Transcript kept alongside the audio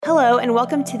Hello, and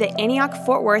welcome to the Antioch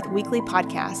Fort Worth Weekly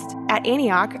Podcast. At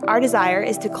Antioch, our desire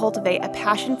is to cultivate a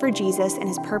passion for Jesus and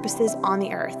his purposes on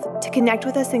the earth. To connect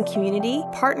with us in community,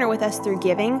 partner with us through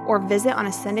giving, or visit on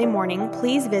a Sunday morning,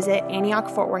 please visit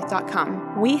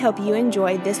AntiochFortWorth.com. We hope you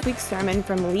enjoy this week's sermon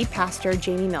from lead pastor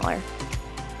Jamie Miller.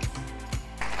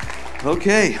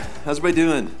 Okay, how's everybody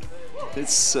doing?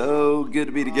 It's so good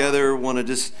to be together. Want to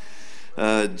just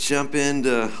jump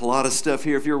into a lot of stuff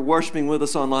here. If you're worshiping with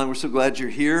us online, we're so glad you're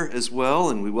here as well,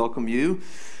 and we welcome you.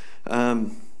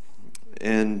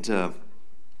 It's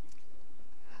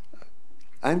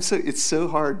so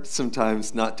hard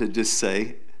sometimes not to just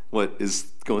say what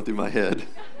is going through my head.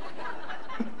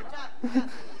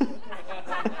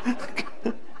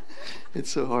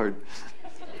 It's so hard.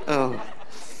 Oh.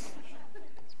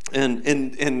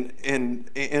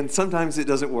 And sometimes it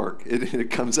doesn't work. It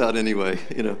comes out anyway,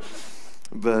 you know.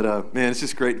 But man, it's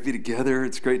just great to be together.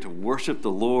 It's great to worship the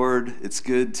Lord. It's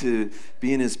good to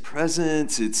be in his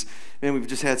presence. We've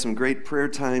just had some great prayer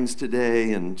times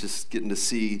today and just getting to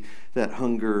see that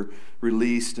hunger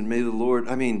released. And may the Lord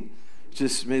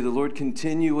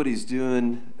continue what he's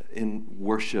doing in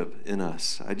worship in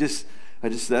us.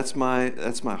 That's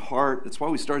my heart. That's why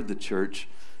we started the church.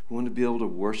 We want to be able to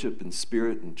worship in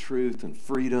spirit and truth and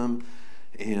freedom.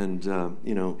 And,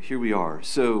 here we are.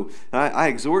 So I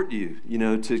exhort you,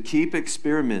 to keep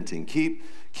experimenting,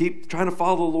 keep trying to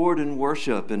follow the Lord in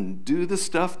worship and do the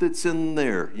stuff that's in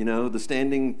there, the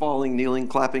standing, falling, kneeling,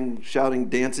 clapping, shouting,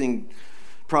 dancing,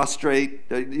 prostrate.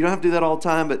 You don't have to do that all the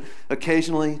time, but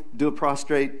occasionally do a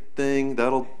prostrate thing.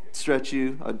 That'll stretch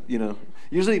you,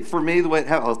 Usually for me, the way it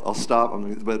happens, I'll stop,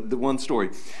 but the one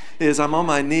story is I'm on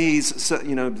my knees. So,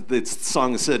 the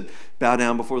song said, bow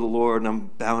down before the Lord, and I'm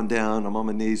bowing down, I'm on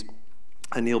my knees,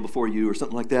 I kneel before you, or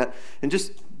something like that, and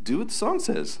just do what the song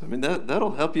says.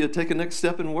 That'll help you take a next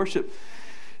step in worship.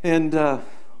 And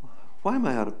why am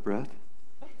I out of breath?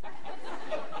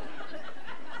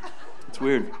 It's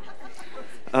weird.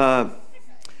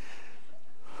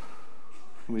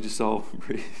 We just all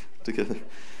breathe together.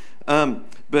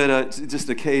 But just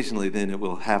occasionally then it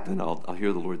will happen. I'll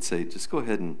hear the Lord say, just go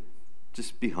ahead and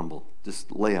just be humble.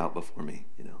 Just lay out before me,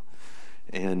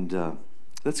 And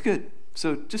that's good.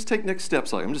 So just take next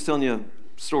steps. I'm just telling you a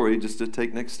story just to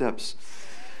take next steps.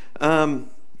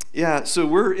 So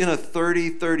we're in a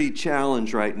 30-30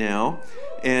 challenge right now.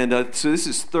 And so this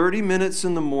is 30 minutes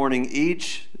in the morning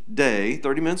each day,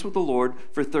 30 minutes with the Lord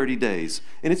for 30 days.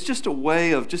 And it's just a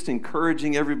way of just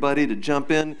encouraging everybody to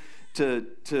jump in,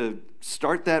 to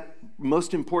start that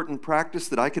most important practice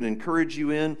that I can encourage you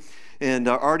in. And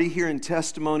already hearing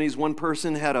testimonies, one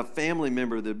person had a family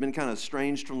member that had been kind of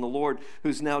estranged from the Lord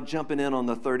who's now jumping in on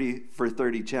the 30 for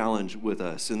 30 challenge with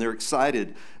us. And they're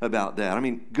excited about that.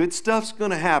 Good stuff's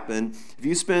going to happen if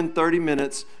you spend 30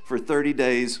 minutes for 30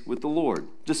 days with the Lord.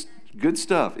 Just good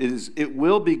stuff. It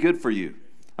will be good for you,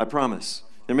 I promise.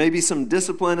 There may be some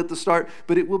discipline at the start,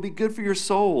 but it will be good for your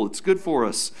soul. It's good for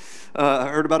us. I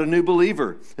heard about a new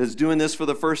believer that's doing this for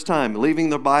the first time,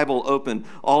 leaving the Bible open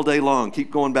all day long. Keep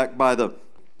going back by the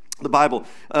Bible.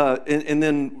 And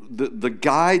then the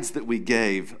guides that we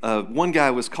gave, one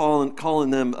guy was calling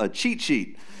them a cheat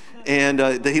sheet.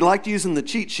 And he liked using the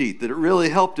cheat sheet, that it really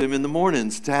helped him in the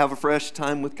mornings to have a fresh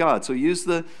time with God. So use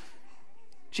the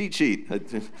cheat sheet.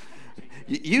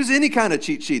 Use any kind of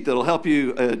cheat sheet that'll help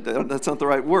you, that's not the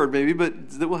right word maybe, but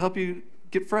that will help you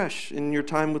get fresh in your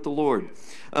time with the Lord.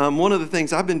 One of the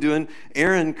things I've been doing,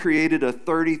 Aaron created a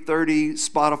 30-30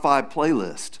 Spotify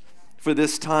playlist for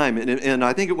this time. And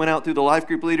I think it went out through the life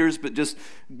group leaders, but just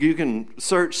you can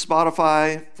search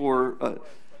Spotify for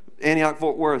Antioch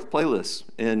Fort Worth playlists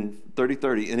and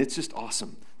 30-30, and it's just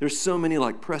awesome. There's so many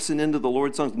pressing into the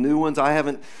Lord songs, new ones I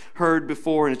haven't heard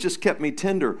before, and it's just kept me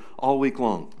tender all week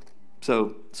long.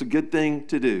 So it's a good thing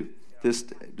to do.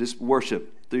 Just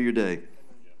worship through your day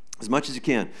as much as you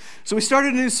can. So we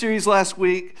started a new series last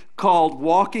week called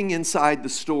Walking Inside the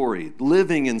Story,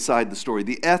 Living Inside the Story,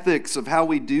 the ethics of how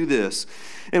we do this.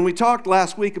 And we talked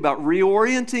last week about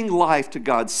reorienting life to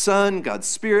God's Son, God's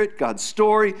Spirit, God's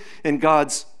story, and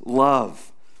God's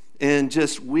love. And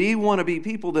we want to be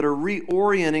people that are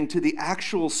reorienting to the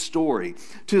actual story,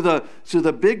 to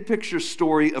the big picture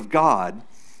story of God,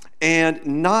 and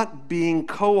not being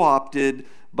co-opted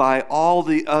by all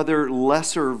the other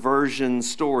lesser version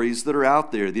stories that are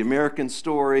out there. The American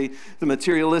story, the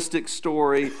materialistic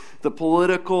story, the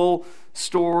political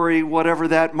story, whatever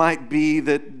that might be,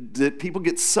 that people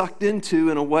get sucked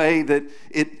into in a way that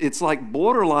it's like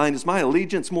borderline, is my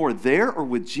allegiance more there or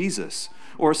with Jesus?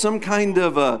 Or some kind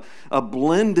of a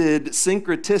blended,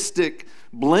 syncretistic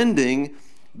blending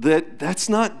that's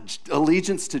not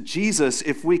allegiance to Jesus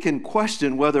if we can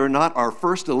question whether or not our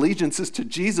first allegiance is to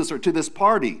Jesus or to this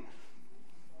party.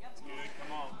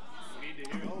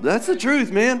 That's the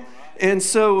truth, man. And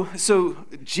so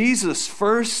Jesus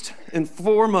first and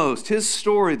foremost, his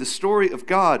story, the story of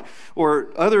God, or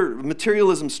other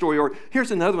materialism story, or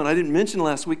here's another one I didn't mention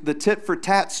last week, the tit for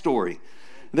tat story.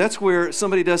 That's where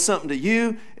somebody does something to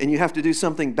you and you have to do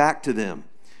something back to them.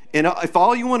 And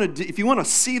if you want to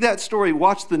see that story,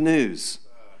 watch the news.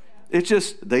 It's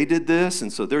just, they did this,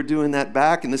 and so they're doing that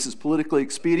back, and this is politically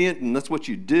expedient, and that's what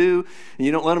you do, and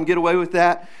you don't let them get away with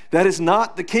that. That is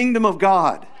not the kingdom of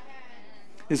God.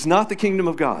 It's not the kingdom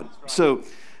of God. So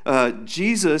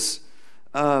Jesus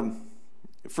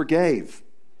forgave.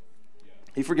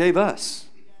 He forgave us,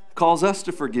 calls us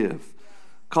to forgive,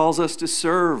 calls us to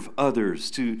serve others,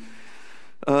 to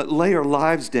lay our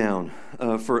lives down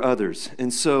for others.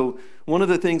 And so one of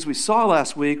the things we saw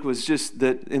last week was just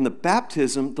that in the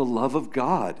baptism, the love of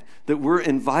God that we're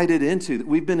invited into, that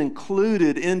we've been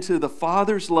included into the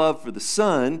Father's love for the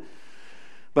Son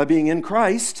by being in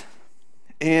Christ,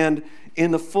 and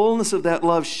in the fullness of that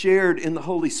love shared in the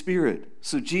Holy Spirit.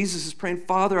 So Jesus is praying,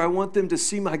 Father, I want them to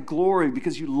see my glory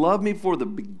because you loved me before the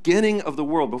beginning of the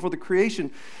world, before the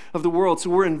creation of the world. So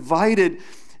we're invited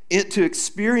to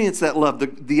experience that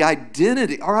love. The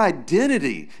identity, our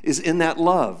identity is in that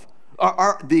love.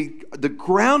 The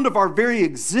ground of our very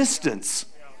existence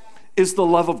is the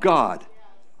love of God.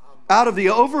 Out of the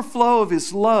overflow of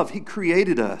his love, he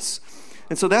created us.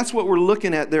 And so that's what we're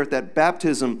looking at there at that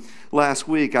baptism last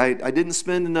week. I didn't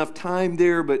spend enough time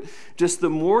there, but just the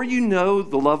more you know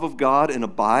the love of God and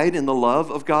abide in the love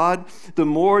of God, the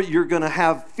more you're going to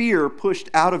have fear pushed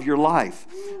out of your life.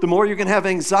 The more you're going to have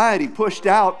anxiety pushed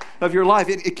out of your life.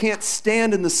 It can't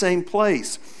stand in the same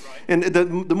place. And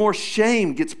the more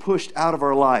shame gets pushed out of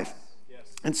our life.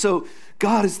 And so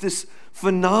God is this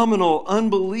phenomenal,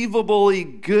 unbelievably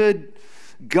good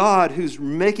God who's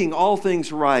making all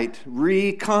things right,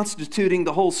 reconstituting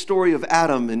the whole story of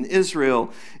Adam and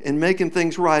Israel and making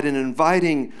things right and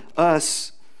inviting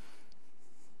us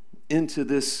into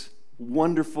this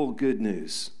wonderful good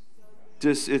news.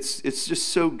 It's just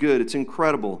so good. It's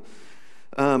incredible.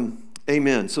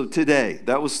 Amen. So today,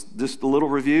 that was just a little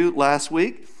review last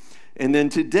week. And then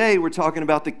today we're talking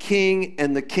about the king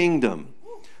and the kingdom.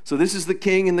 So this is the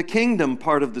king and the kingdom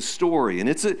part of the story. And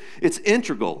it's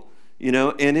integral.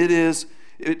 And it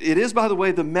is, by the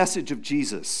way, the message of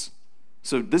Jesus.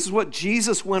 So this is what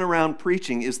Jesus went around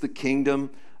preaching, is the kingdom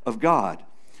of God.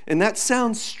 And that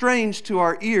sounds strange to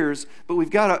our ears, but we've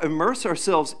got to immerse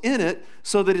ourselves in it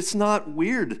so that it's not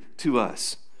weird to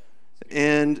us.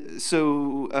 And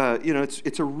so,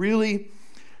 it's a really,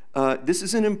 this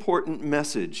is an important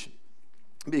message,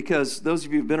 because those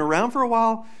of you who've been around for a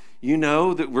while, you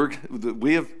know that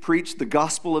we have preached the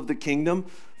gospel of the kingdom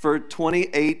for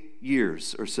 28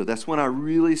 years or so. That's when I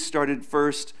really started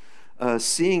first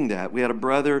seeing that. We had a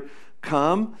brother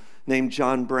come named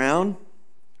John Brown,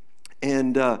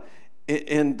 and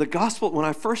the gospel, when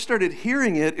I first started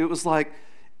hearing it, it was like,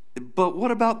 but what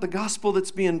about the gospel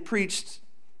that's being preached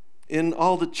in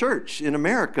all the church in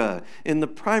America, in the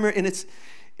primary? And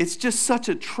it's just such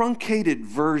a truncated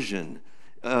version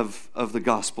of the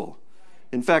gospel.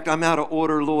 In fact, I'm out of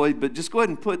order, Lloyd, but just go ahead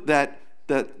and put that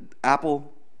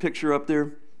apple picture up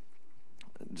there.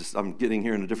 I'm getting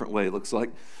here in a different way, it looks like.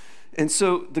 And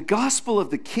so the gospel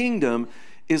of the kingdom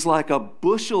is like a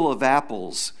bushel of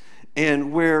apples,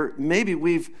 and where maybe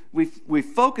we've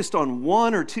focused on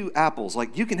one or two apples,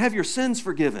 like you can have your sins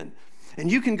forgiven,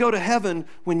 and you can go to heaven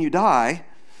when you die.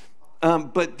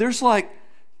 But there's like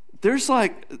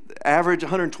average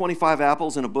 125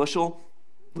 apples in a bushel,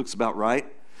 looks about right.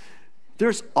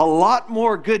 There's a lot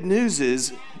more good news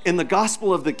in the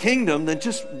gospel of the kingdom than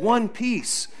just one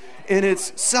piece. And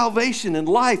it's salvation and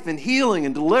life and healing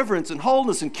and deliverance and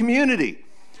wholeness and community.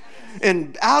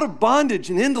 And out of bondage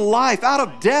and into life, out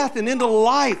of death and into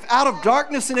life, out of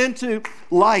darkness and into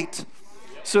light.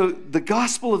 So the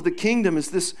gospel of the kingdom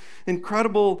is this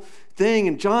incredible thing.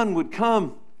 And John would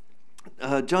come,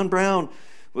 John Brown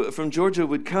from Georgia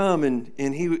would come, and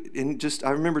I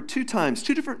remember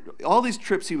all these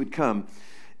trips he would come.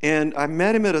 And I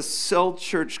met him at a cell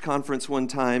church conference one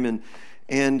time,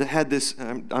 and had this,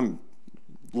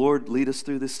 Lord, lead us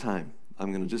through this time.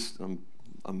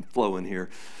 I'm flowing here.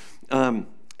 And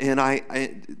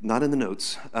I not in the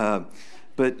notes,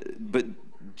 but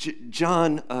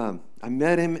John, I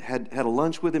met him, had a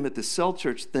lunch with him at the cell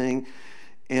church thing,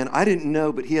 and I didn't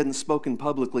know, but he hadn't spoken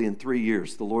publicly in 3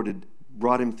 years. The Lord had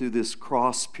brought him through this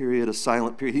cross period, a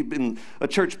silent period. He'd been a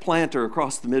church planter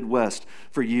across the Midwest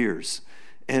for years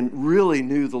and really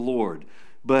knew the Lord.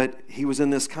 but he was in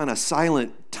this kind of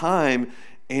silent time.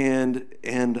 And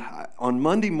on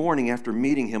Monday morning, after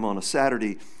meeting him on a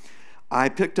Saturday, I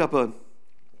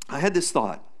had this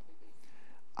thought.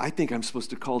 I think I'm supposed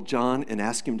to call John and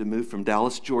ask him to move from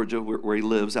Dallas, Georgia, where he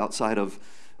lives outside of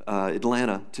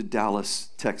Atlanta, to Dallas,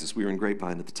 Texas. We were in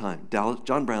Grapevine at the time.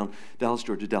 John Brown, Dallas,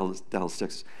 Georgia, Dallas,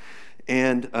 Texas.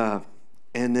 And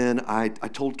then I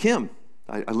told Kim,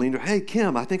 I leaned her, hey,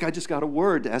 Kim, I think I just got a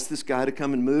word to ask this guy to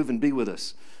come and move and be with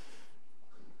us.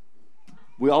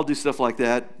 We all do stuff like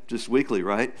that just weekly,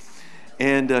 right?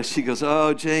 And she goes,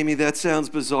 oh, Jamie, that sounds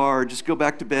bizarre. Just go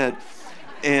back to bed.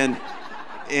 And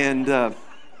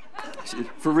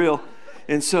for real.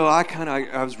 And so I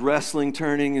was wrestling,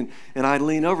 turning, and I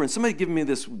lean over, and somebody giving me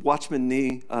this Watchman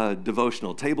Nee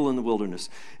devotional, Table in the Wilderness.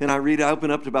 And I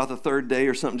open up to about the third day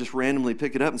or something, just randomly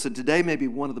pick it up and said, today may be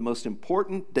one of the most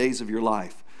important days of your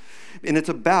life. And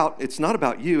it's not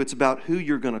about you, it's about who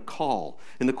you're going to call.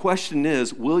 And the question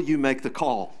is, will you make the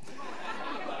call?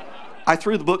 I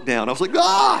threw the book down. I was like,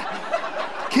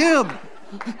 Kim,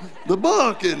 the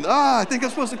book, and I think I'm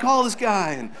supposed to call this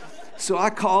guy. And so I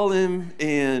call him,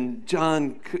 and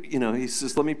John, he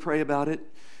says, let me pray about it.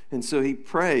 And so he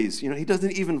prays. He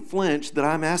doesn't even flinch that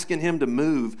I'm asking him to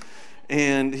move.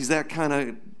 And he's that kind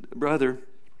of brother.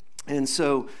 And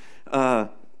so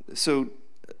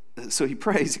he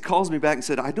prays. He calls me back and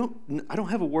said, I don't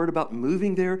have a word about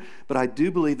moving there, but I do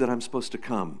believe that I'm supposed to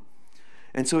come.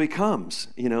 And so he comes,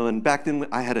 and back then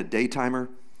I had a day timer.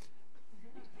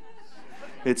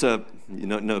 It's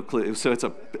no clue. So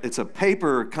it's a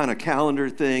paper kind of calendar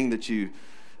thing that you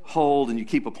hold and you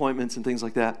keep appointments and things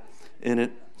like that.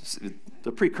 And it's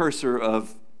the precursor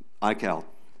of iCal.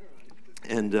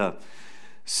 And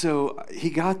so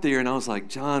he got there, and I was like,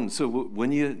 John, so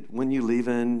when you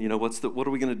leaving? What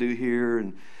are we going to do here?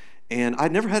 And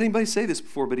I'd never had anybody say this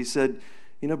before, but he said,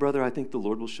 brother, I think the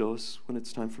Lord will show us when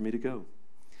it's time for me to go.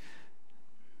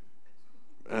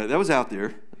 That was out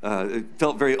there. It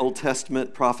felt very Old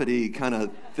Testament prophet-y kind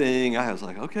of thing. I was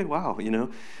like, okay, wow,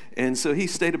 And so he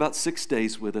stayed about 6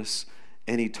 days with us,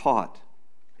 and he taught.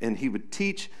 And he would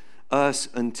teach us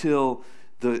until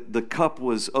the cup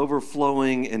was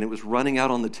overflowing and it was running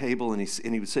out on the table, and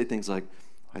he would say things like,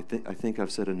 I think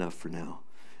I've said enough for now.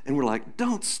 And we're like,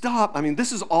 don't stop. I mean,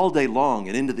 this is all day long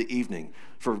and into the evening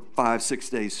for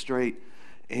 5-6 days straight.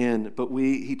 But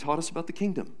he taught us about the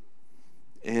kingdom.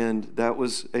 And it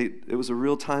was a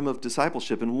real time of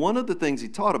discipleship. And one of the things he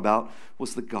taught about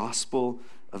was the gospel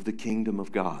of the kingdom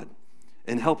of God,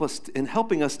 and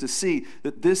helping us to see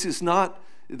that this is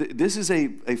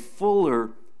a fuller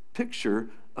picture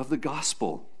of the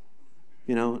gospel.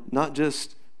 Not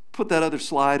just put that other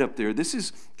slide up there. This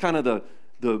is kind of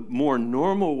the more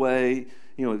normal way.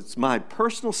 It's my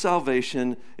personal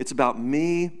salvation. It's about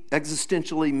me,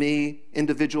 existentially me,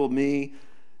 individual me,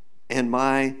 and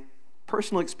my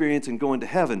personal experience in going to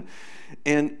heaven.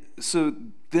 And so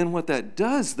then what that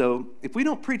does, though, if we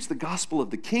don't preach the gospel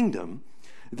of the kingdom,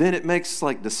 then it makes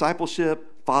like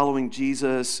discipleship, following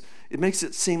Jesus, it makes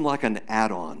it seem like an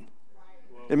add-on.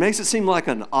 It makes it seem like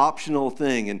an optional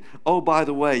thing. And, oh, by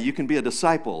the way, you can be a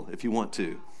disciple if you want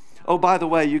to. Oh, by the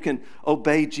way, you can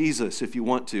obey Jesus if you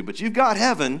want to. But you've got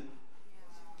heaven.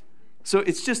 So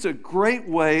it's just a great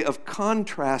way of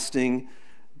contrasting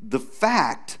the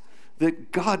fact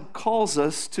that God calls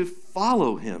us to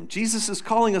follow him. Jesus is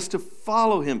calling us to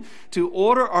follow him, to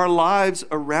order our lives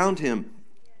around him,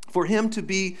 for him to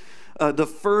be the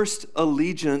first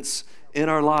allegiance in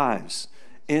our lives.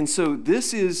 And so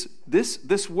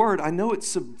this word, I know it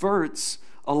subverts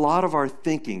a lot of our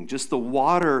thinking, just the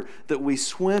water that we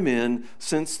swim in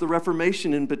since the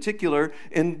Reformation in particular.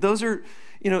 And those are,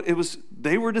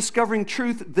 they were discovering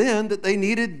truth then that they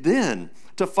needed then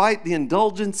to fight the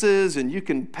indulgences, and you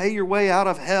can pay your way out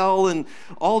of hell and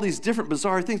all these different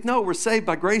bizarre things. No, we're saved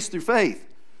by grace through faith.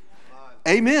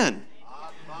 Amen.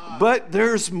 But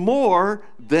there's more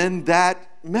than that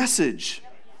message.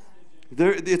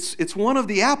 It's one of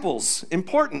the apples,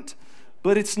 important,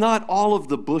 but it's not all of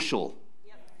the bushel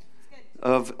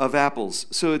of apples.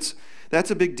 So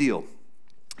that's a big deal.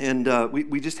 And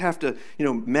we just have to,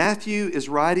 Matthew is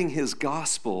writing his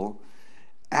gospel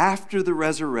after the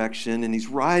resurrection, and he's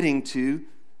writing to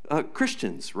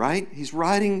Christians, right? He's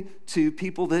writing to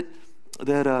people that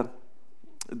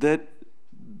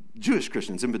Jewish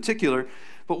Christians in particular.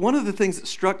 But one of the things that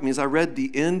struck me as I read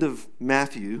the end of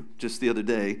Matthew just the other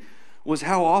day was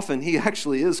how often he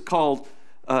actually is called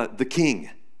the king.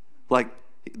 Like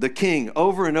the king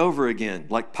over and over again,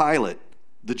 like Pilate,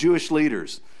 the Jewish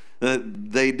leaders.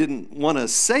 They didn't want to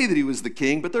say that he was the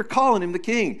king, but they're calling him the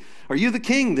king. Are you the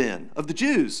king then of the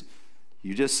Jews?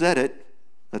 You just said it.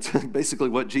 That's basically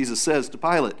what Jesus says to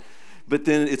Pilate. But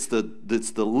then it's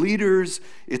the leaders,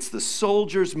 it's the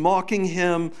soldiers mocking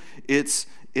him, it's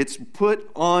put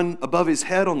on above his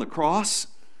head on the cross.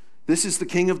 This is the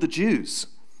King of the Jews.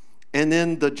 And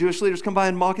then the Jewish leaders come by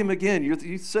and mock him again.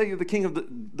 You say you're the king of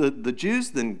the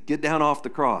Jews? Then get down off the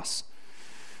cross.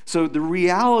 So the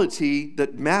reality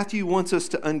that Matthew wants us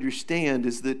to understand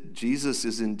is that Jesus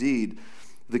is indeed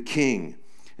the king,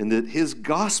 and that his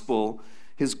gospel,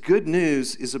 his good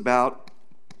news, is about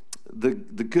the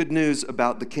good news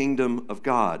about the kingdom of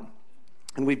God.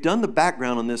 And we've done the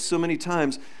background on this so many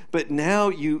times, but now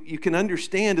you can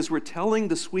understand as we're telling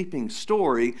the sweeping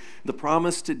story, the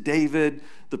promise to David,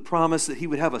 the promise that he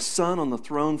would have a son on the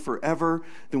throne forever,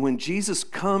 that when Jesus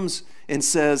comes and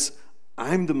says,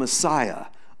 I'm the Messiah,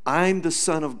 I'm the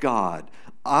Son of God,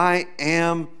 I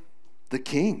am the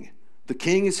King. The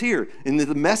King is here. And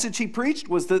the message he preached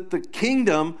was that the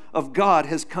kingdom of God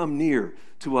has come near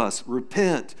to us.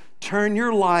 Repent, turn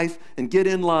your life, and get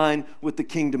in line with the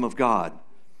kingdom of God.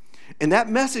 And that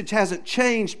message hasn't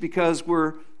changed because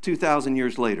we're 2,000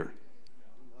 years later.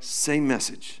 Same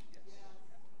message.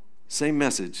 Same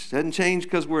message. It hasn't changed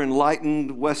because we're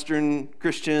enlightened Western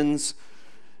Christians.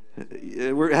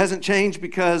 It hasn't changed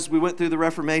because we went through the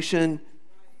Reformation.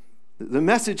 The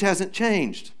message hasn't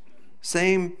changed.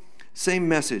 Same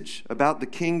message about the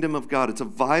kingdom of God. It's a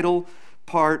vital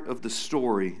part of the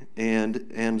story.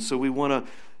 And so we want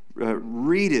to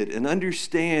read it and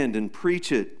understand and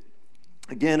preach it.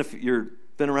 Again, if you've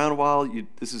been around a while,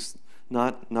 this is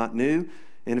not new.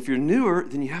 And if you're newer,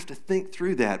 then you have to think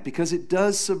through that because it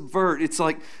does subvert. It's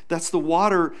like that's the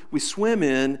water we swim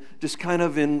in, just kind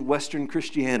of in Western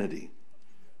Christianity.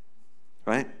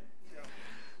 Right?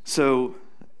 So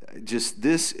just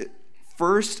this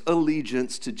first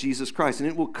allegiance to Jesus Christ. And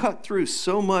it will cut through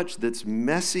so much that's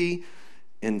messy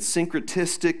and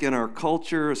syncretistic in our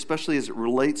culture, especially as it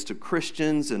relates to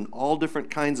Christians and all different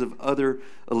kinds of other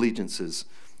allegiances.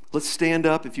 Let's stand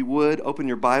up, if you would. Open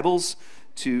your Bibles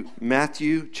to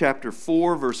Matthew chapter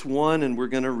 4, verse 1, and we're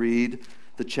going to read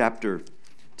the chapter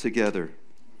together.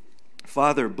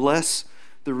 Father, bless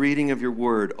the reading of your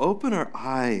word. Open our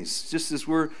eyes, just as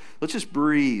let's just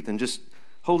breathe and just,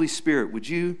 Holy Spirit, would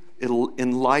you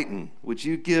enlighten? Would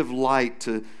you give light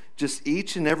to just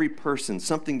each and every person,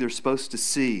 something they're supposed to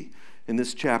see in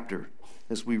this chapter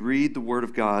as we read the Word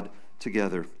of God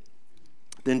together.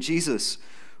 Then Jesus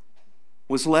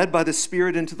was led by the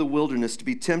Spirit into the wilderness to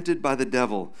be tempted by the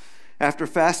devil. After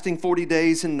fasting 40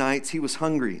 days and nights, he was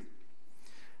hungry.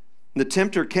 The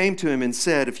tempter came to him and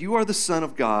said, "If you are the Son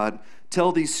of God,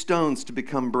 tell these stones to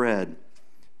become bread."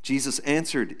 Jesus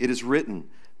answered, "It is written,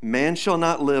 man shall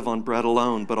not live on bread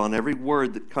alone, but on every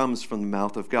word that comes from the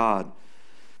mouth of God."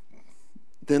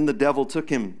 Then the devil took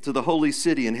him to the holy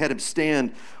city and had him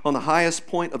stand on the highest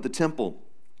point of the temple.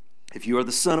 "If you are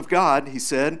the Son of God," he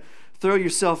said, "throw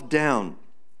yourself down,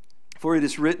 for it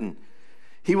is written,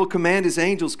 he will command his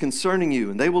angels concerning you,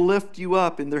 and they will lift you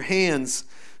up in their hands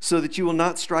so that you will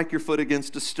not strike your foot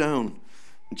against a stone."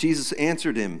 And Jesus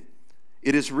answered him,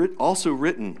 "It is also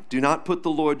written, do not put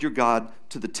the Lord your God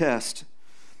to the test."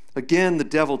 Again, the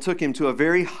devil took him to a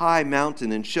very high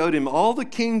mountain and showed him all the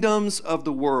kingdoms of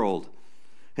the world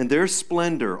and their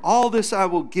splendor. "All this I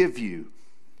will give you,"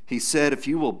 he said, "if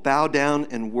you will bow down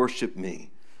and worship me."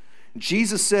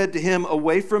 Jesus said to him,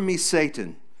 "Away from me,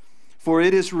 Satan, for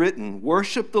it is written,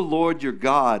 worship the Lord your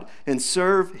God and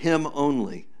serve him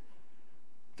only."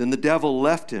 Then the devil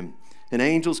left him, and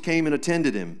angels came and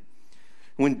attended him.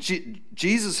 When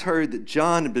Jesus heard that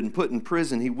John had been put in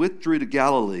prison, he withdrew to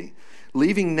Galilee.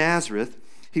 Leaving Nazareth,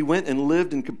 he went and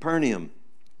lived in Capernaum,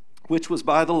 which was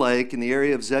by the lake in the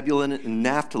area of Zebulun and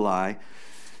Naphtali,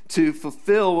 to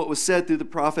fulfill what was said through the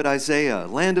prophet Isaiah,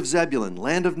 "Land of Zebulun,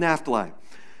 land of Naphtali,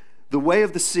 the way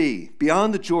of the sea,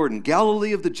 beyond the Jordan,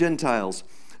 Galilee of the Gentiles,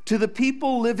 to the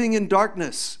people living in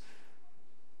darkness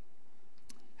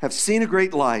have seen a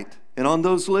great light, and on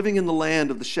those living in the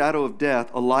land of the shadow of death,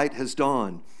 a light has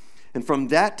dawned." And from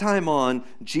that time on,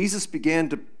 Jesus began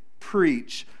to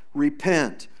preach,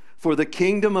 "Repent, for the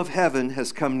kingdom of heaven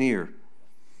has come near."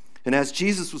 And as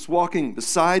Jesus was walking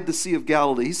beside the Sea of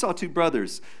Galilee, he saw two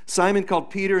brothers, Simon called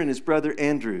Peter and his brother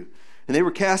Andrew. And they were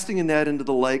casting a net into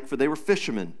the lake, for they were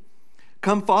fishermen.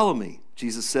 "Come follow me,"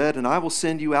 Jesus said, "and I will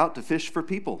send you out to fish for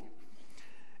people."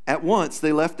 At once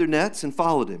they left their nets and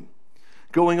followed him.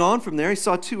 Going on from there, he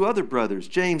saw two other brothers,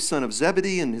 James, son of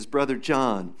Zebedee, and his brother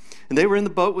John. And they were in the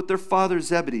boat with their father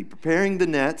Zebedee, preparing the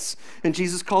nets, and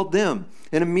Jesus called them.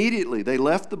 And immediately they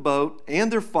left the boat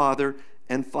and their father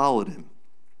and followed him.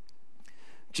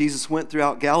 Jesus went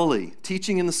throughout Galilee,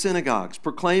 teaching in the synagogues,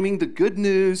 proclaiming the good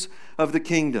news of the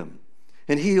kingdom,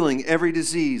 and healing every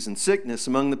disease and sickness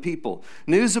among the people.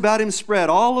 News about him spread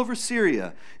all over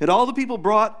Syria, and all the people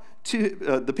brought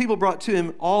to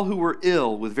him all who were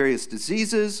ill with various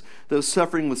diseases, those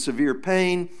suffering with severe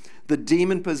pain, the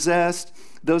demon-possessed,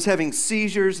 those having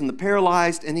seizures, and the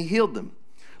paralyzed, and he healed them.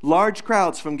 Large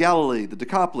crowds from Galilee, the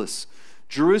Decapolis,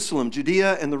 Jerusalem,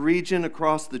 Judea, and the region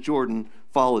across the Jordan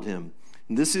followed him.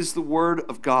 And this is the word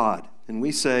of God. And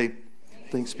we say,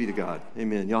 thanks be to God.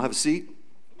 Amen. Y'all have a seat?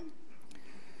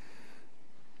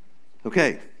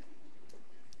 Okay.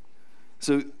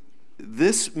 So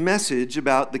this message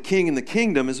about the king and the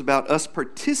kingdom is about us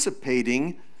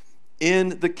participating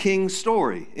in the king's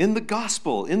story, in the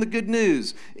gospel, in the good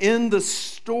news, in the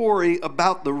story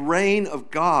about the reign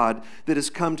of God that has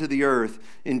come to the earth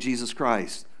in Jesus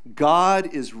Christ.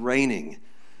 God is reigning.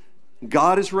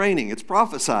 God is reigning. It's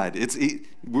prophesied.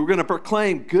 We're going to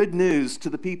proclaim good news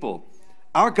to the people.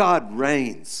 Our God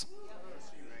reigns.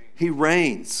 He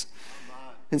reigns.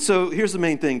 And so here's the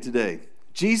main thing today.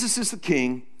 Jesus is the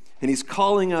king, and he's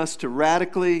calling us to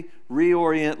radically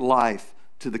reorient life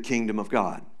to the kingdom of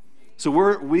God. So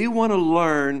we want to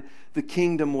learn the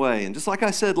kingdom way. And just like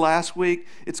I said last week,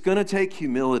 it's going to take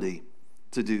humility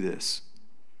to do this.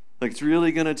 Like, it's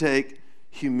really going to take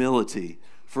humility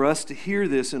for us to hear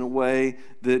this in a way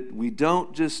that we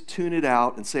don't just tune it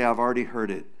out and say, I've already heard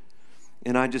it.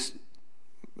 And I just,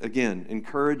 again,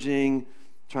 encouraging,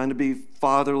 trying to be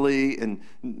fatherly, and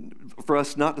for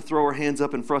us not to throw our hands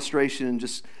up in frustration and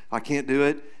just, I can't do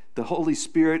it. The Holy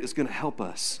Spirit is going to help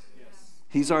us.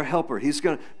 He's our helper.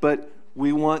 But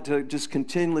we want to just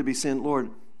continually be saying, Lord,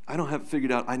 I don't have it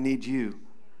figured out. I need you.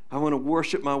 I want to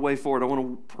worship my way forward. I want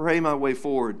to pray my way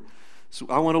forward. So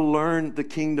I want to learn the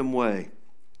kingdom way.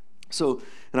 So,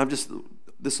 and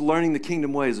this learning the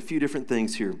kingdom way is a few different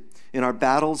things here. In our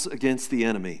battles against the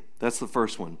enemy, that's the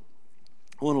first one.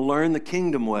 I want to learn the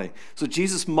kingdom way. So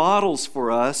Jesus models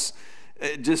for us,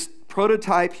 just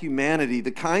prototype humanity,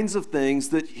 the kinds of things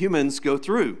that humans go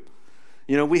through.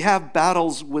 You know, we have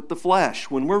battles with the flesh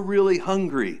when we're really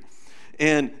hungry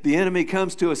and the enemy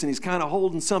comes to us and he's kind of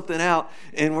holding something out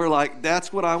and we're like,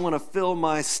 that's what I want to fill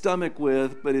my stomach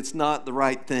with, but it's not the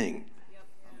right thing.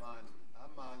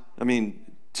 I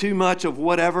mean, too much of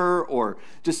whatever, or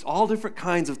just all different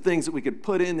kinds of things that we could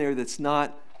put in there that's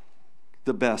not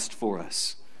the best for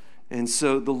us. And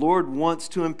so the Lord wants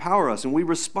to empower us, and we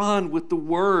respond with the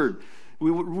word. We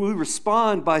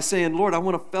respond by saying, Lord, I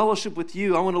want to fellowship with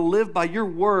you. I want to live by your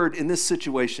word in this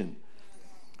situation.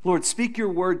 Lord, speak your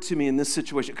word to me in this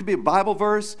situation. It could be a Bible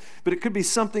verse, but it could be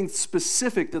something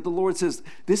specific that the Lord says,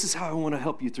 this is how I want to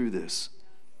help you through this.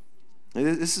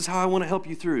 This is how I want to help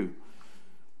you through.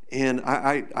 And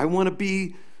I want to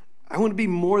be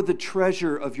more the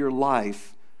treasure of your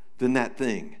life than that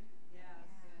thing.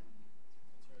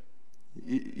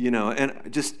 You know,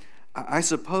 and just, I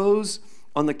suppose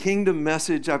on the kingdom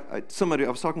message, I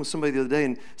was talking with somebody the other day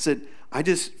and said,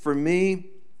 for me,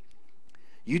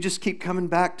 you just keep coming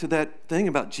back to that thing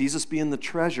about Jesus being the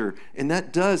treasure. And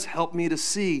that does help me to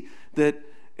see that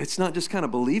it's not just kind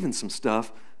of believing some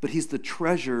stuff, but he's the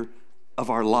treasure of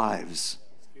our lives.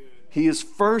 He is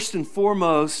first and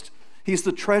foremost, he's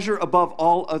the treasure above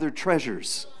all other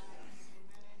treasures.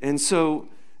 And so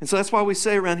that's why we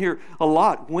say around here a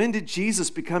lot, when did Jesus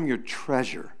become your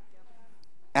treasure?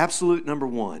 Absolute number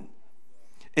one.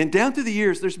 And down through the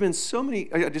years, there's been so many,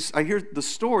 I hear the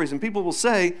stories and people will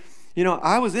say, you know,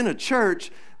 I was in a church,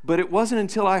 but it wasn't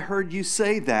until I heard you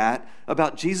say that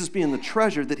about Jesus being the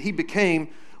treasure that he became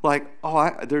like, oh,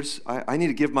 I need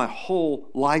to give my whole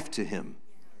life to him.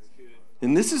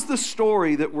 And this is the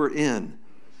story that we're in.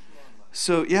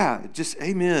 So yeah, just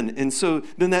amen. And so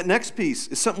then that next piece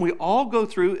is something we all go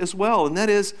through as well. And that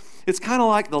is, it's kind of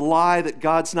like the lie that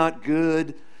God's not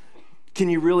good. Can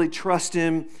you really trust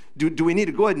him? Do we need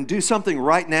to go ahead and do something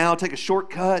right now, take a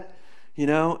shortcut? You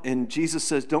know, and Jesus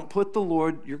says, don't put the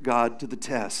Lord your God to the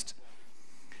test.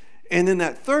 And then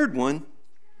that third one,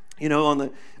 you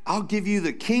know, I'll give you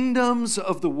the kingdoms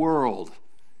of the world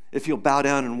if you'll bow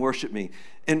down and worship me.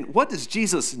 And what does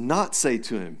Jesus not say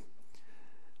to him?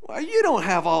 Well, you don't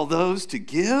have all those to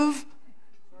give.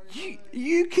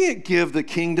 You can't give the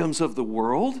kingdoms of the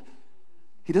world.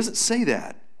 He doesn't say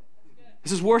that. He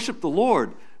says, worship the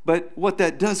Lord. But what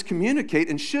that does communicate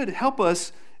and should help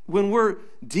us when we're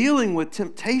dealing with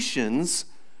temptations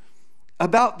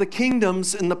about the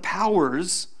kingdoms and the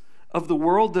powers of the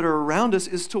world that are around us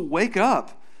is to wake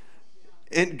up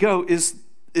and go, is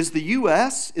the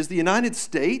U.S., is the United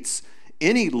States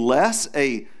any less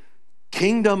a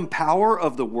kingdom power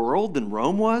of the world than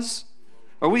Rome was?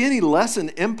 Are we any less an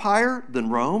empire than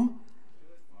Rome?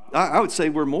 I would say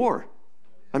we're more.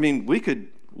 I mean, we could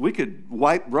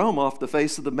wipe Rome off the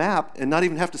face of the map and not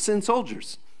even have to send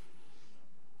soldiers,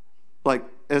 like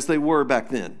as they were back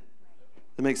then.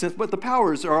 That makes sense? But the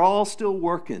powers are all still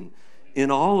working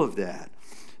in all of that.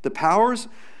 The powers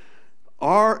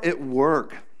are at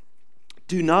work.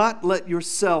 Do not let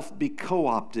yourself be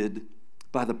co-opted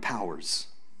by the powers.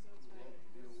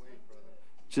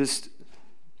 Just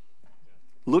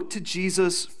look to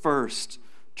Jesus first.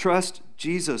 Trust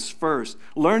Jesus first.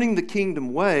 Learning the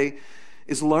kingdom way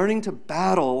is learning to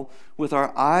battle with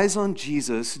our eyes on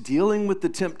Jesus, dealing with the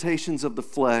temptations of the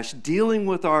flesh, dealing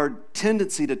with our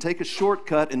tendency to take a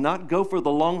shortcut and not go for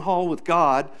the long haul with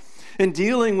God, and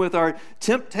dealing with our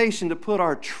temptation to put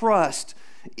our trust,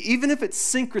 even if it's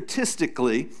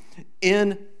syncretistically,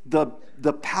 in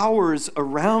the powers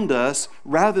around us,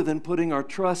 rather than putting our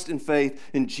trust and faith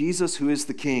in Jesus, who is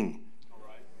the King.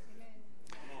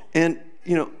 And,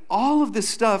 all of this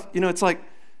stuff, it's like,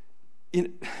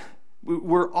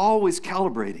 we're always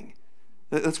calibrating.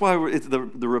 That's why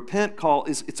the repent call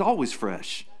it's always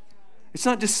fresh. It's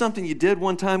not just something you did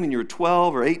one time when you were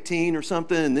 12 or 18 or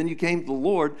something, and then you came to the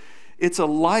Lord. It's a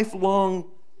lifelong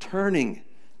turning,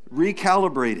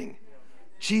 recalibrating.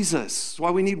 Jesus. That's why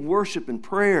we need worship and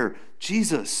prayer.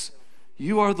 Jesus,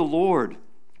 you are the Lord.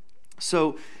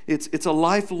 So it's a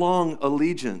lifelong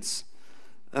allegiance.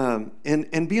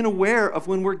 And being aware of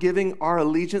when we're giving our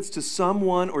allegiance to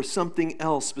someone or something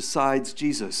else besides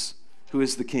Jesus, who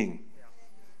is the King.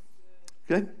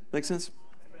 Okay? Make sense?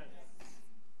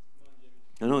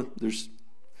 I know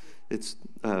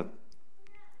I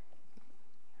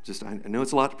know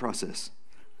it's a lot to process,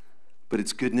 but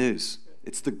it's good news.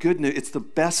 It's the good news. It's the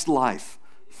best life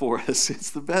for us. It's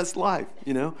the best life,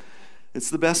 It's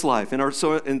the best life.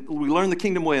 And we learn the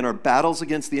kingdom way in our battles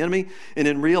against the enemy and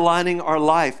in realigning our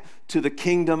life to the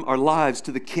kingdom, our lives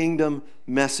to the kingdom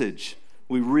message.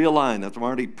 We realign. That's why I'm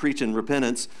already preaching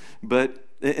repentance. But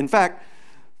in fact,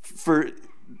 for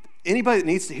anybody that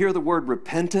needs to hear the word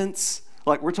repentance,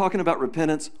 like we're talking about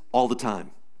repentance all the time.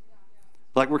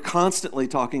 Like we're constantly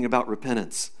talking about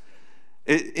repentance.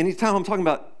 Anytime I'm talking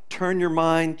about turn your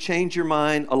mind, change your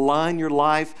mind, align your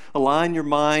life, align your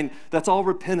mind. That's all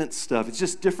repentance stuff. It's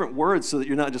just different words so that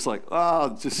you're not just like,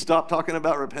 just stop talking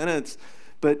about repentance.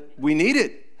 But we need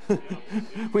it.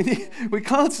 We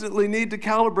constantly need to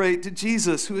calibrate to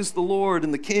Jesus, who is the Lord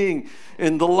and the King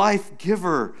and the life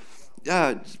giver.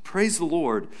 Praise the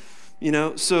Lord.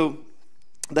 So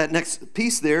that next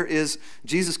piece there is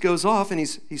Jesus goes off and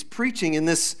he's preaching in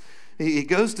this. He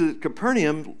goes to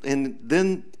Capernaum, and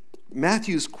then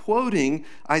Matthew's quoting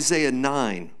Isaiah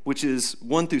 9, which is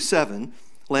 1 through 7,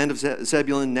 land of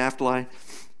Zebulun, Naphtali.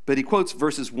 But he quotes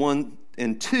verses 1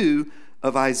 and 2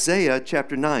 of Isaiah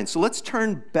chapter 9. So let's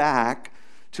turn back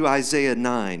to Isaiah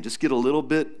 9. Just get a little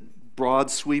bit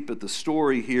broad sweep at the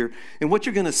story here. And what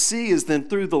you're going to see is then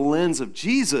through the lens of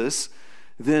Jesus,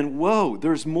 then,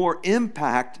 there's more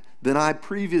impact than I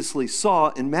previously saw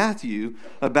in Matthew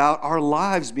about our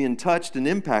lives being touched and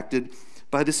impacted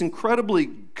by this incredibly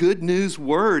good news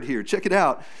word here. Check it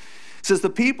out. It says, the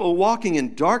people walking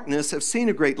in darkness have seen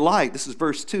a great light. This is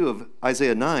verse 2 of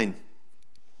Isaiah 9.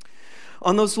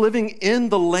 On those living in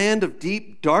the land of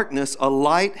deep darkness, a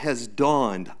light has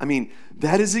dawned.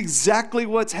 That is exactly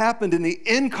what's happened in the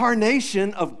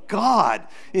incarnation of God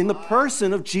in the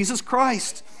person of Jesus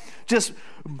Christ. Just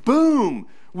boom,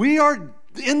 we are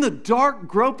in the dark,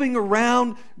 groping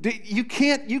around. You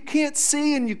can't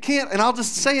see, and I'll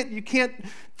just say it, you can't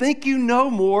think you know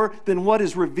more than what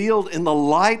is revealed in the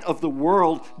light of the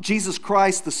world, Jesus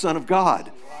Christ, the Son of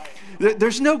God.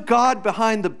 There's no God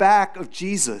behind the back of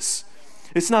Jesus.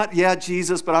 It's not,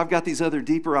 Jesus, but I've got these other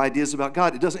deeper ideas about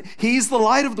God. It doesn't. He's the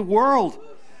light of the world.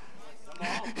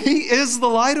 He is the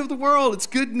light of the world. It's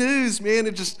good news, man.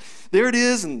 There it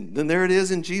is, and then there it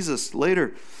is in Jesus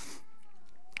later.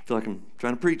 I feel like I'm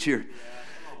trying to preach here.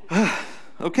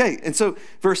 Okay, and so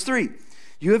verse 3,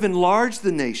 you have enlarged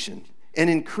the nation and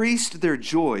increased their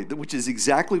joy, which is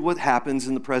exactly what happens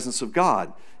in the presence of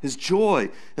God, his joy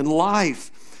and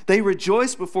life. They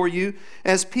rejoice before you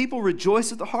as people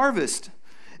rejoice at the harvest,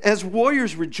 as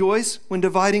warriors rejoice when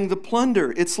dividing the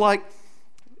plunder. It's like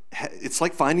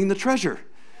finding the treasure.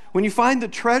 When you find the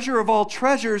treasure of all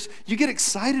treasures, you get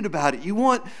excited about it. You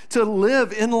want to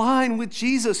live in line with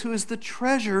Jesus, who is the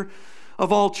treasure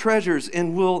of all treasures.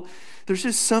 And there's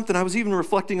just something, I was even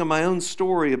reflecting on my own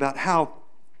story about how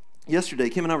yesterday,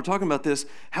 Kim and I were talking about this,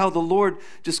 how the Lord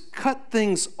just cut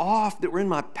things off that were in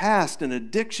my past and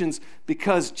addictions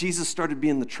because Jesus started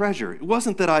being the treasure. It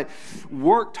wasn't that I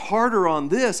worked harder on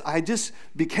this. I just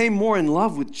became more in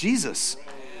love with Jesus.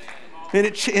 And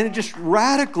it just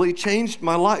radically changed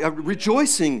my life. I'm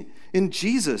rejoicing in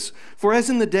Jesus. For as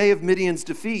in the day of Midian's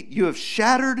defeat, you have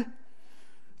shattered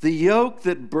the yoke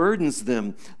that burdens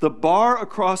them, the bar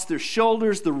across their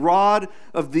shoulders, the rod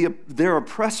of their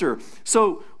oppressor.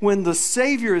 So when the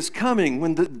Savior is coming,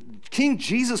 when the King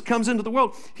Jesus comes into the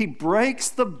world, he breaks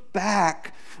the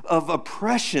back of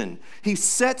oppression. He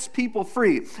sets people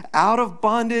free out of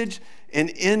bondage and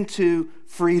into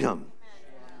freedom.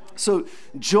 So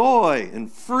joy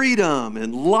and freedom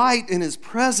and light in his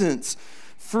presence,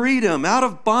 freedom out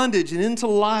of bondage and into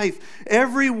life.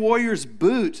 Every warrior's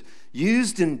boot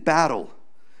used in battle,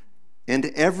 and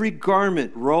every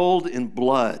garment rolled in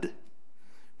blood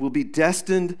will be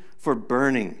destined for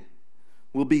burning,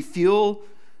 will be fuel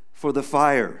for the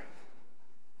fire.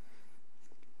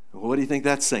 What do you think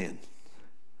that's saying?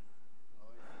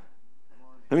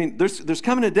 I mean, there's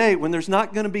coming a day when there's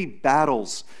not going to be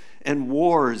battles and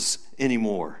wars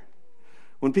anymore,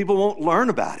 when people won't learn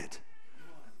about it.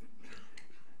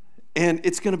 And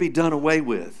it's going to be done away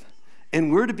with. And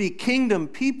we're to be kingdom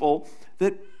people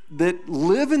that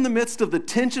live in the midst of the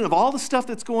tension of all the stuff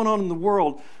that's going on in the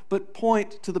world, but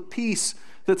point to the peace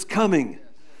that's coming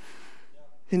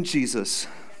in Jesus.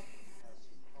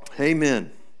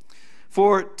 Amen.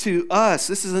 For to us,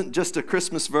 this isn't just a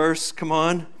Christmas verse, come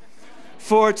on.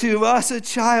 For to us a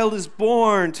child is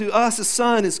born, to us a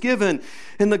son is given,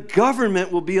 and the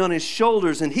government will be on his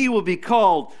shoulders, and he will be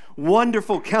called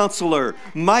Wonderful Counselor,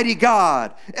 Mighty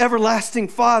God, Everlasting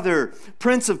Father,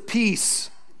 Prince of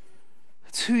Peace.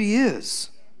 That's who he is.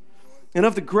 And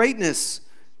of the greatness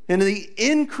and the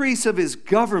increase of his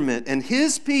government and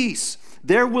his peace,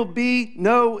 there will be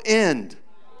no end.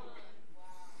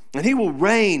 And he will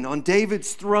reign on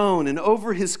David's throne and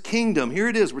over his kingdom. Here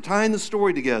it is. We're tying the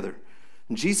story together.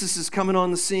 And Jesus is coming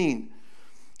on the scene.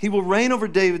 He will reign over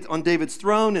on David's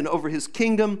throne and over his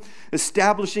kingdom,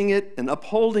 establishing it and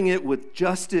upholding it with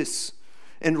justice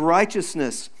and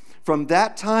righteousness from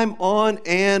that time on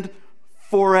and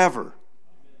forever.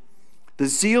 The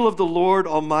zeal of the Lord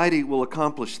Almighty will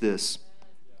accomplish this.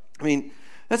 I mean,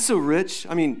 that's so rich.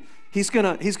 I mean, he's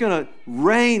gonna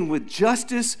reign with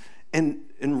justice and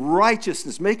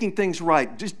righteousness, making things right.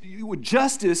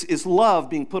 Justice is love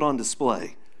being put on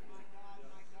display.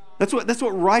 That's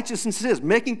what righteousness is,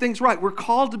 making things right. We're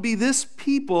called to be this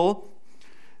people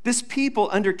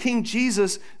under King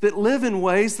Jesus that live in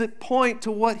ways that point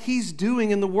to what he's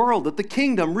doing in the world, that the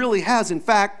kingdom really has, in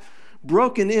fact,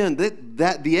 broken in,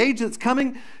 that the age that's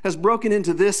coming has broken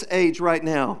into this age right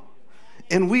now.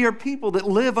 And we are people that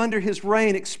live under his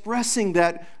reign, expressing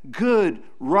that good,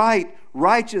 right,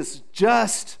 righteous,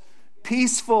 just,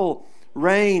 peaceful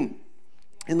reign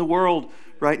in the world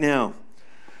right now.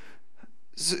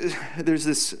 There's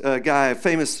this guy, a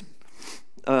famous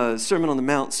Sermon on the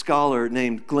Mount scholar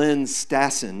named Glenn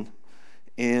Stassen,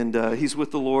 and he's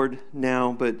with the Lord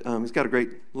now, but he's got a great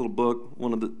little book,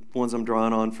 one of the ones I'm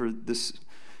drawing on for this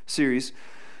series.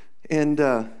 And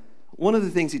one of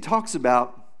the things he talks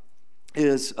about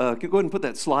is, go ahead and put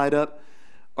that slide up,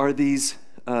 are these,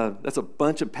 that's a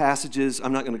bunch of passages.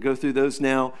 I'm not going to go through those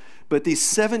now, but these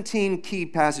 17 key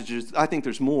passages, I think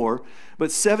there's more, but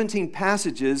 17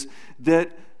 passages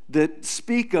that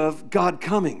speak of God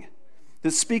coming,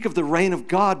 that speak of the reign of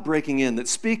God breaking in, that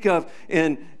speak of,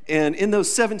 and in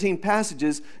those 17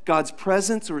 passages, God's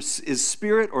presence or his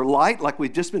spirit or light, like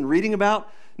we've just been reading about,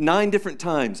 9 different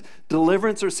times.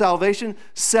 Deliverance or salvation,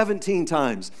 17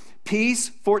 times. Peace,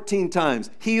 14 times.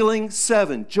 Healing,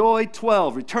 7. Joy,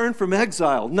 12. Return from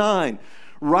exile, 9.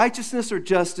 Righteousness or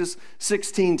justice,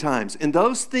 16 times. And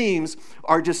those themes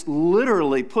are just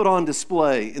literally put on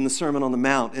display in the Sermon on the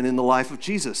Mount and in the life of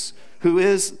Jesus, who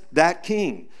is that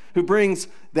king, who brings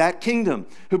that kingdom,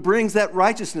 who brings that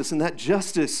righteousness and that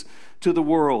justice to the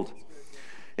world.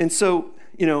 And so,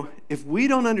 if we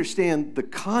don't understand the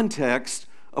context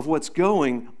of what's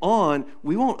going on,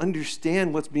 we won't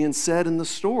understand what's being said in the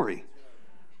story.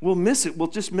 We'll miss it. We'll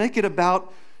just make it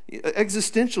about,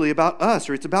 existentially about us,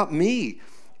 or it's about me,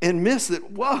 and miss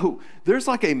that, whoa, there's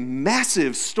like a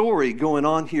massive story going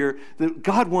on here that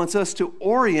God wants us to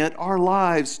orient our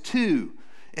lives to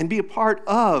and be a part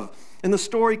of. And the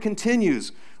story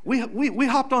continues. We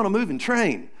hopped on a moving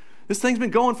train. This thing's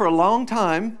been going for a long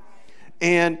time,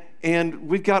 and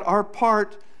we've got our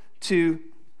part to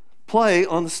play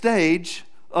on the stage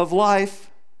of life.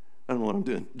 I don't know what I'm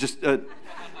doing. Just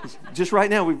right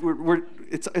now,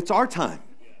 it's our time.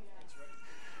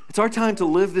 It's our time to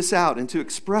live this out and to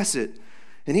express it.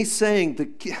 And he's saying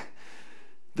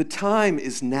the time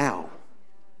is now.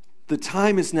 The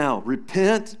time is now.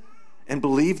 Repent and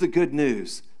believe the good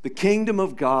news. The kingdom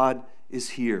of God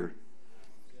is here.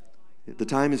 The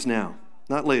time is now,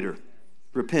 not later.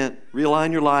 Repent,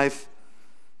 realign your life,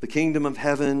 The kingdom of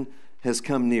heaven has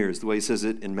come near, is the way he says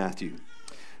it in Matthew.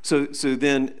 So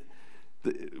then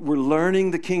we're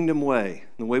learning the kingdom way,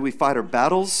 the way we fight our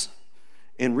battles,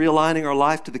 and realigning our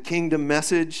life to the kingdom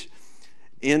message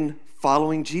in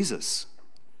following Jesus,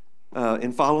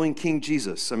 in following King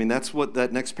Jesus. I mean, that's what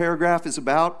that next paragraph is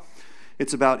about.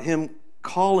 It's about him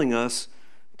calling us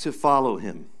to follow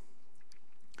him.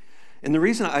 And the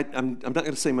reason I'm not going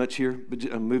to say much here, but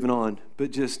I'm moving on, but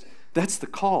just that's the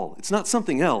call. It's not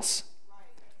something else,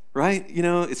 right? You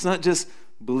know, it's not just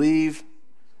believe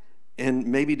and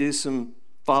maybe do some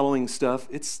following stuff.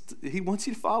 He wants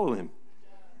you to follow him.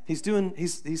 He's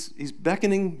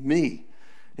beckoning me,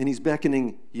 and he's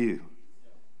beckoning you.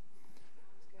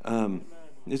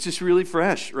 It's just really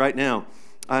fresh right now.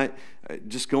 I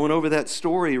just going over that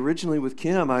story originally with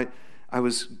Kim, I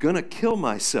was going to kill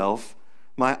myself.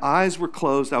 My eyes were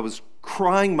closed. I was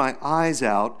crying my eyes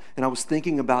out, and I was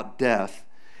thinking about death.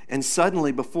 And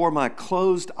suddenly, before my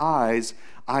closed eyes,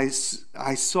 I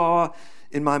saw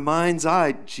in my mind's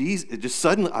eye, Jesus, just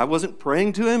suddenly, I wasn't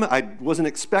praying to him. I wasn't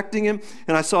expecting him.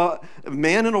 And I saw a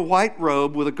man in a white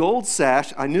robe with a gold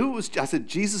sash. I knew it was, I said,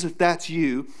 Jesus, if that's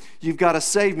you, you've got to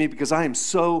save me because I am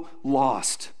so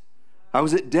lost. I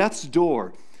was at death's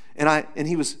door. And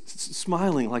he was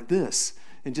smiling like this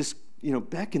and just,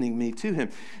 beckoning me to him.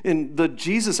 In the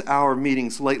Jesus Hour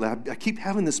meetings lately, I keep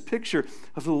having this picture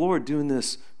of the Lord doing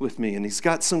this with me. And he's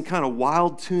got some kind of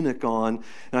wild tunic on.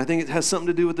 And I think it has something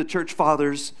to do with the church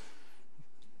fathers.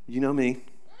 You know me.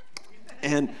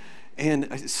 And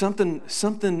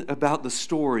something about the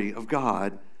story of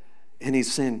God. And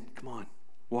he's saying, come on,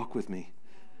 walk with me.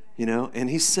 And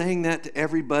he's saying that to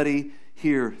everybody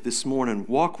here this morning.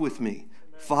 Walk with me.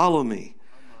 Follow me.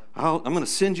 I'm going to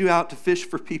send you out to fish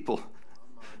for people.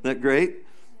 Isn't that great?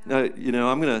 That's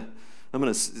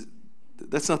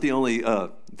not the only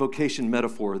vocation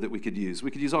metaphor that we could use.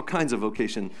 We could use all kinds of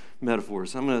vocation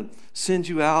metaphors. I'm going to send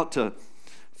you out to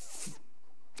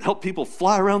help people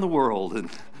fly around the world. And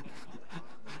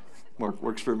Mark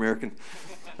works for American.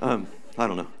 I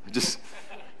don't know.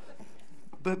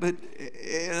 But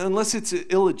unless it's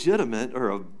illegitimate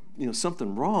or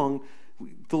something wrong,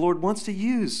 the Lord wants to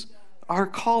use our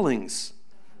callings,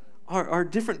 our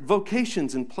different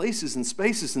vocations and places and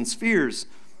spaces and spheres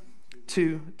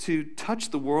to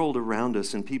touch the world around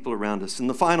us and people around us. And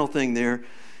the final thing there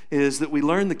is that we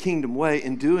learn the kingdom way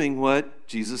in doing what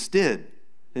Jesus did,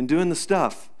 in doing the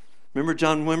stuff. Remember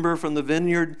John Wimber from the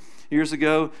Vineyard years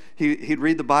ago? He'd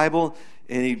read the Bible,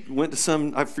 and he went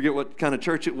to I forget what kind of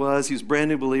church it was. He was a brand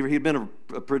new believer. He'd been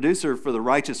a producer for the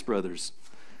Righteous Brothers.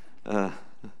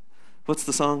 What's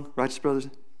the song, Righteous Brothers?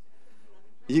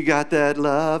 You got that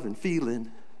love and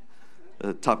feeling.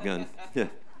 Top Gun, yeah.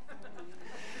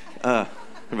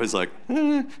 Everybody's like,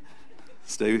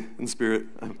 stay in spirit.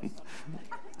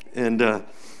 And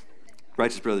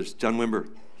Righteous Brothers, John Wimber,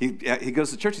 he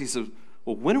goes to church and he says,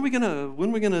 well, when are we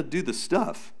gonna do the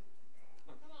stuff?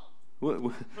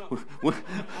 When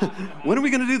are we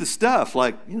gonna do the stuff?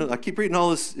 Like, I keep reading all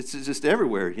this, it's just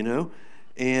everywhere,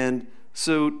 And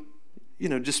so,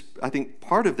 just I think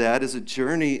part of that is a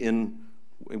journey in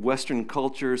Western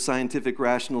culture, scientific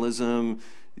rationalism.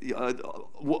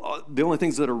 The only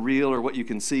things that are real are what you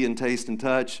can see and taste and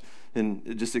touch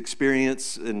and just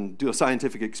experience and do a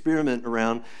scientific experiment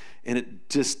around. And it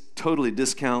just totally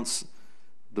discounts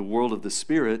the world of the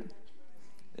Spirit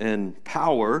and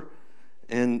power.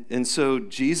 And so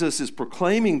Jesus is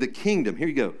proclaiming the kingdom. Here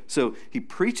you go. So he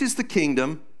preaches the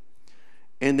kingdom,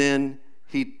 and then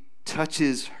he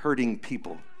touches hurting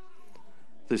people.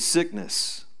 There's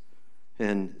sickness,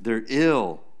 and they're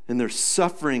ill, and they're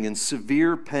suffering in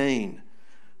severe pain.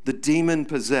 The demon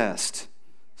possessed,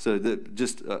 so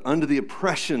just under the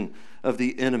oppression of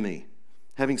the enemy,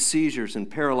 having seizures and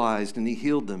paralyzed, and he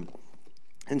healed them.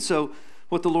 And so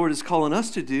what the Lord is calling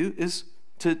us to do is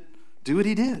to do what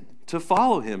he did, to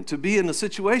follow him, to be in a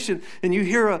situation, and you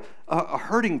hear a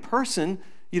hurting person,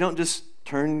 you don't just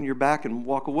turn your back and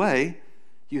walk away.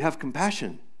 You have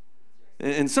compassion.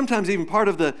 And sometimes even part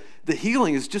of the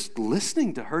healing is just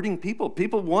listening to hurting people.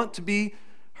 People want to be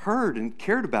heard and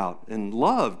cared about and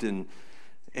loved and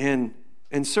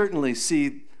certainly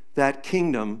see that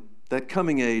kingdom, that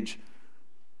coming age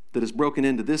that is broken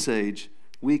into this age.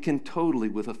 We can totally,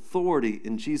 with authority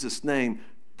in Jesus' name,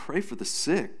 pray for the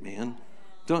sick, man.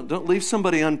 Don't leave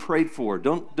somebody unprayed for.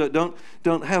 Don't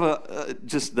have a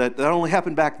just that only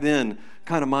happened back then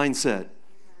kind of mindset.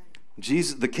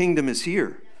 Jesus, the kingdom is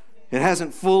here. It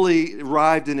hasn't fully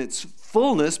arrived in its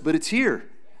fullness, but it's here.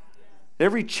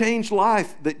 Every changed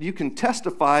life that you can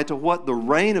testify to what the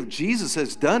reign of Jesus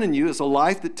has done in you is a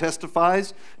life that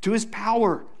testifies to his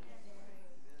power.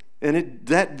 And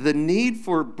that the need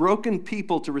for broken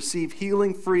people to receive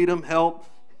healing, freedom, help,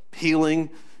 healing,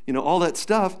 all that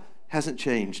stuff hasn't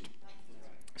changed.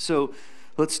 So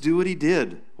let's do what he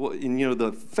did. Well, and, the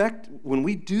effect, when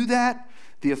we do that,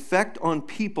 the effect on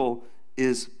people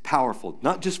is powerful,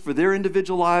 not just for their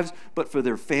individual lives, but for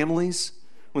their families.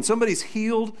 When somebody's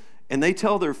healed and they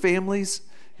tell their families,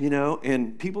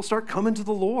 and people start coming to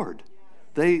the Lord,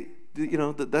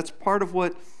 that's part of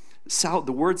what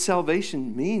the word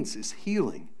salvation means, is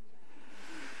healing.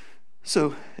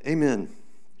 So, amen.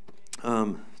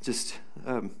 And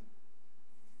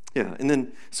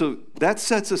then, so that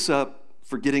sets us up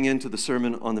for getting into the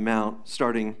Sermon on the Mount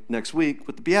starting next week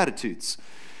with the Beatitudes.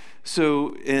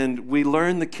 So, and we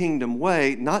learn the kingdom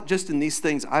way, not just in these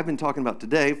things I've been talking about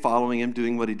today, following him,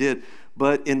 doing what he did,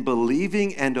 but in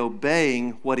believing and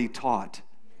obeying what he taught,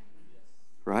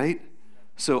 right?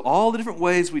 So all the different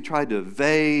ways we tried to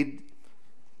evade,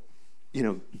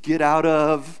 get out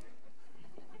of,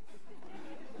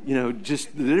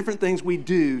 just the different things we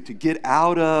do to get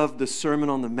out of the Sermon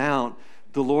on the Mount,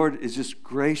 the Lord is just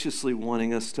graciously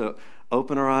wanting us to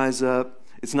open our eyes up.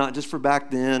 It's not just for back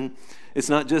then. It's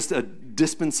not just a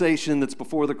dispensation that's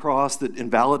before the cross that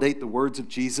invalidate the words of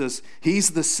Jesus.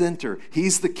 He's the center.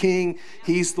 He's the King.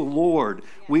 He's the Lord.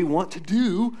 We want to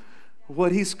do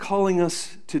what he's calling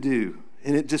us to do.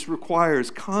 And it just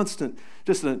requires constant,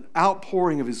 just an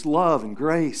outpouring of his love and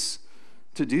grace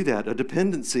to do that, a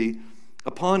dependency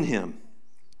upon him.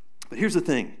 But here's the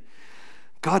thing.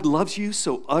 God loves you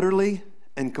so utterly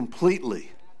and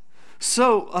completely.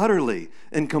 So utterly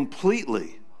and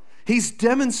completely. He's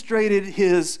demonstrated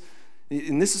his,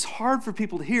 and this is hard for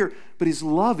people to hear, but his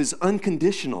love is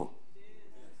unconditional.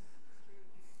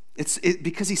 It's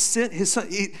because he sent his son.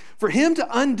 For him to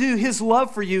undo his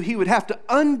love for you, he would have to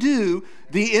undo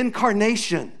the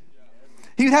incarnation.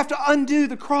 He would have to undo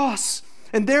the cross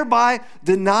and thereby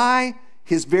deny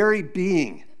his very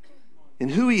being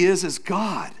and who he is as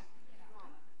God.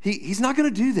 He's not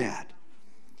going to do that.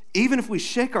 Even if we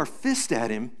shake our fist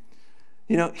at him,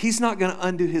 he's not going to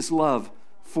undo his love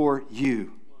for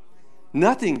you.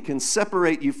 Nothing can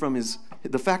separate you from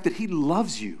the fact that he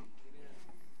loves you.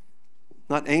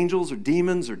 Not angels or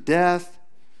demons or death,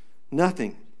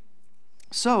 nothing.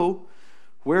 So,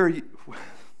 where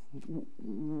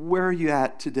are you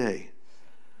at today?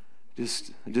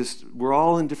 Just we're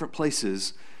all in different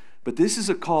places, but this is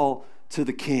a call to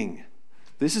the King.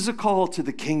 This is a call to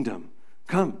the kingdom.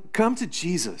 Come to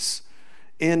Jesus.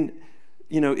 And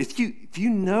if you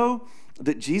know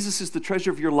that Jesus is the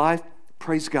treasure of your life,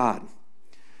 praise God.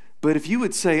 But if you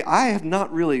would say, I have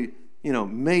not really, he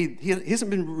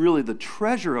hasn't been really the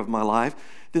treasure of my life,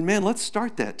 then man, let's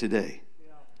start that today.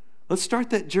 Let's start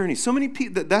that journey. So many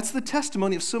people, that's the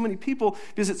testimony of so many people,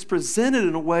 because it's presented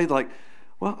in a way like,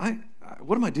 well,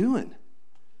 what am I doing?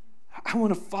 I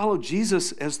want to follow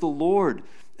Jesus as the Lord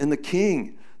and the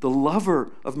King, the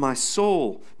lover of my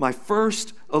soul, my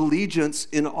first allegiance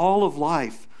in all of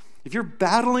life. If you're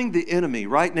battling the enemy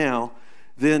right now,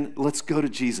 then let's go to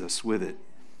Jesus with it.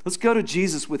 Let's go to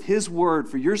Jesus with his word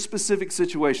for your specific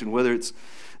situation, whether it's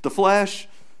the flesh,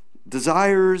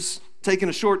 desires, taking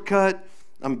a shortcut.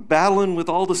 I'm battling with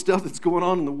all the stuff that's going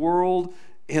on in the world,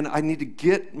 and I need to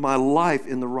get my life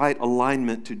in the right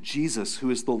alignment to Jesus,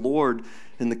 who is the Lord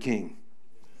and the King.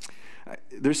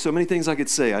 There's so many things I could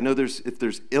say. I know if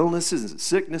there's illnesses and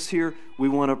sickness here, we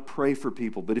want to pray for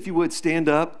people. But if you would stand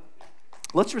up,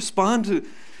 let's respond to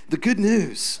the good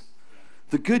news.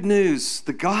 The good news,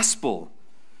 the gospel,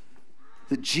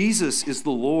 that Jesus is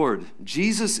the Lord.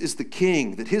 Jesus is the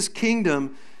King, that his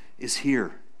kingdom is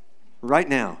here right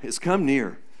now. It's come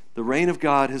near. The reign of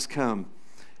God has come.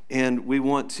 And we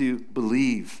want to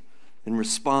believe and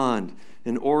respond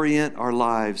and orient our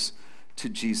lives to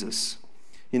Jesus.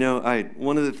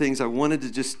 One of the things I wanted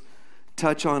to just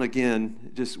touch on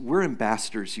again, we're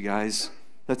ambassadors, you guys.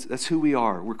 That's who we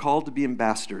are. We're called to be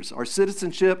ambassadors. Our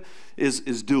citizenship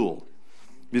is dual.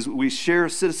 Because we share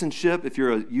citizenship. If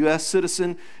you're a U.S.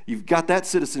 citizen, you've got that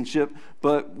citizenship,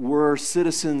 but we're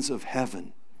citizens of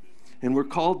heaven. And we're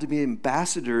called to be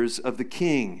ambassadors of the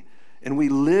King. And we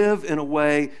live in a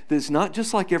way that is not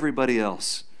just like everybody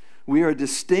else. We are a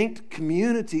distinct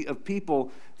community of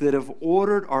people that have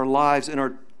ordered our lives and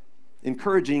are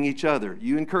encouraging each other.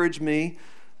 You encourage me,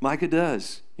 Micah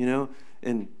does,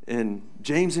 and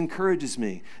James encourages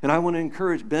me. And I want to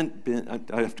encourage Ben.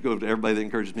 I have to go to everybody that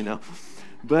encourages me now.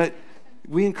 But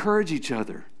we encourage each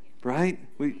other, right?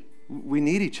 We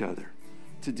need each other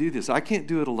to do this. I can't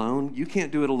do it alone. You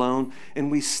can't do it alone.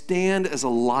 And we stand as a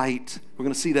light. We're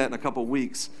going to see that in a couple of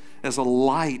weeks. As a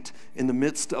light in the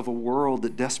midst of a world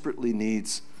that desperately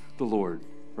needs the Lord,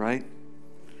 right?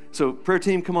 So prayer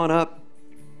team, come on up.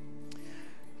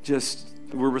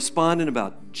 We're responding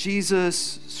about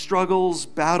Jesus, struggles,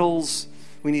 battles.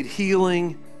 We need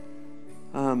healing.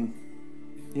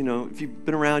 If you've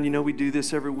been around, we do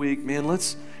this every week. Man,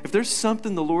 if there's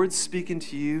something the Lord's speaking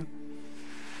to you,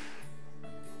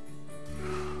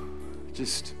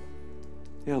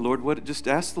 Lord, just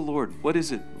ask the Lord, what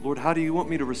is it? Lord, how do you want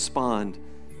me to respond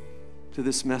to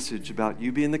this message about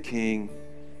you being the King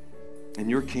and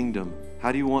your kingdom?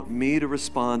 How do you want me to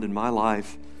respond in my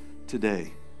life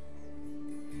today?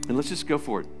 And let's just go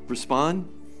for it. Respond.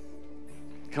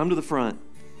 Come to the front.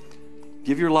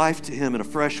 Give your life to Him in a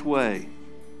fresh way.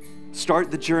 Start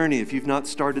the journey if you've not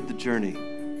started the journey.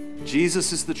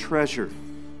 Jesus is the treasure.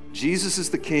 Jesus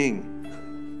is the King.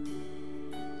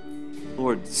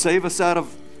 Lord, save us out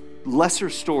of lesser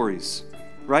stories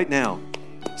right now.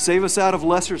 Save us out of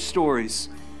lesser stories.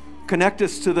 Connect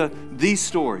us to the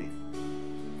story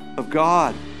of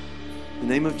God. In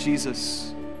the name of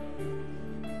Jesus.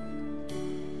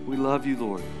 We love you,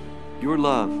 Lord. Your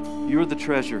love. You're the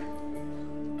treasure.